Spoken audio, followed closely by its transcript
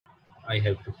I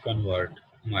have to convert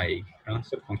my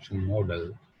transfer function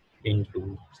model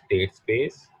into state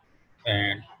space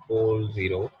and pole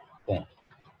zero form.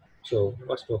 So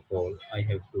first of all, I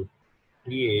have to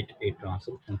create a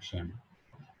transfer function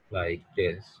like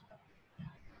this,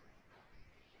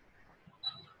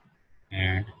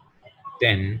 and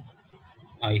then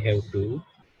I have to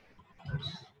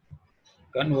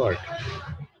convert.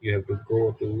 You have to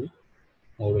go to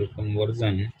model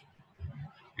conversion,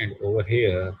 and over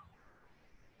here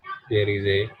there is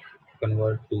a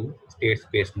convert to state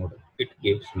space model. It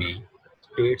gives me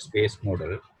state space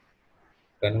model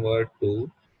convert to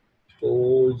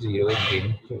pole zero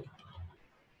gain flow.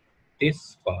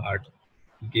 This part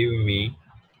give me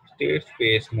state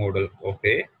space model of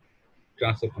a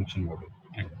transfer function model,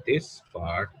 and this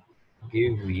part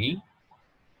give me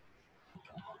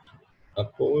a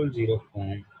pole zero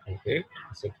form of a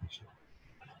transfer function.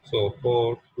 So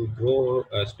for to draw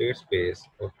a state space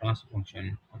for transfer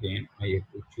function, again I have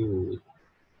to choose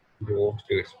draw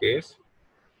state space,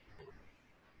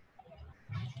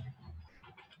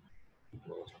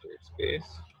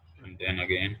 and then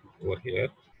again over here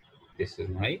this is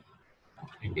my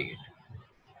indicator,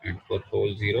 and for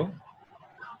pole zero,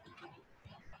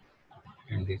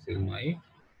 and this is my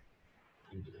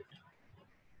indicator.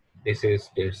 This is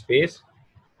state space.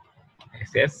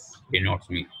 SS denotes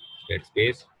me state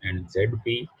space, and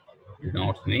ZP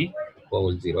denotes me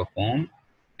pole zero form,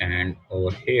 and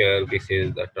over here this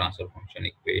is the transfer function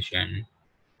equation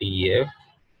TF.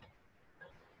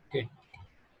 Okay,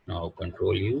 now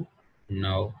control U.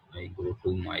 Now I go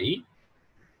to my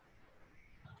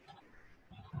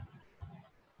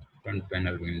front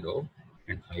panel window,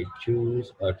 and I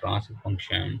choose a transfer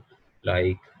function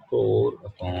like 4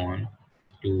 upon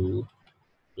 2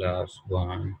 plus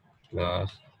 1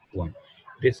 plus 1.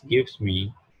 This gives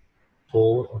me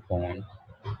 4 upon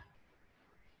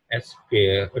s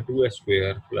square, 2s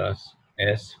square plus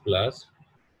s plus,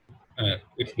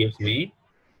 it gives me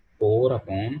 4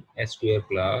 upon s square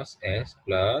plus s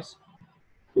plus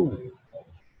 2,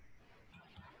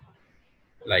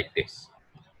 like this.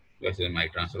 This is my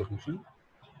transfer function.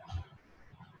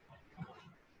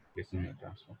 This is my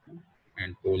transfer function,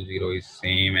 and pole zero is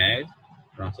same as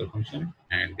transfer function,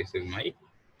 and this is my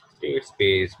state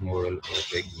space model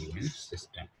of a given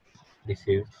system. This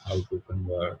is how to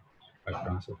convert a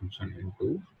transfer function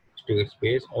into state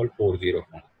space or pole zero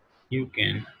form. You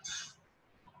can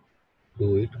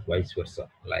do it vice versa,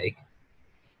 like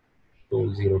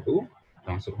pole zero to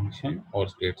transfer function or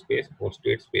state space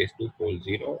to pole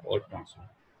zero or transfer.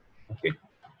 Okay.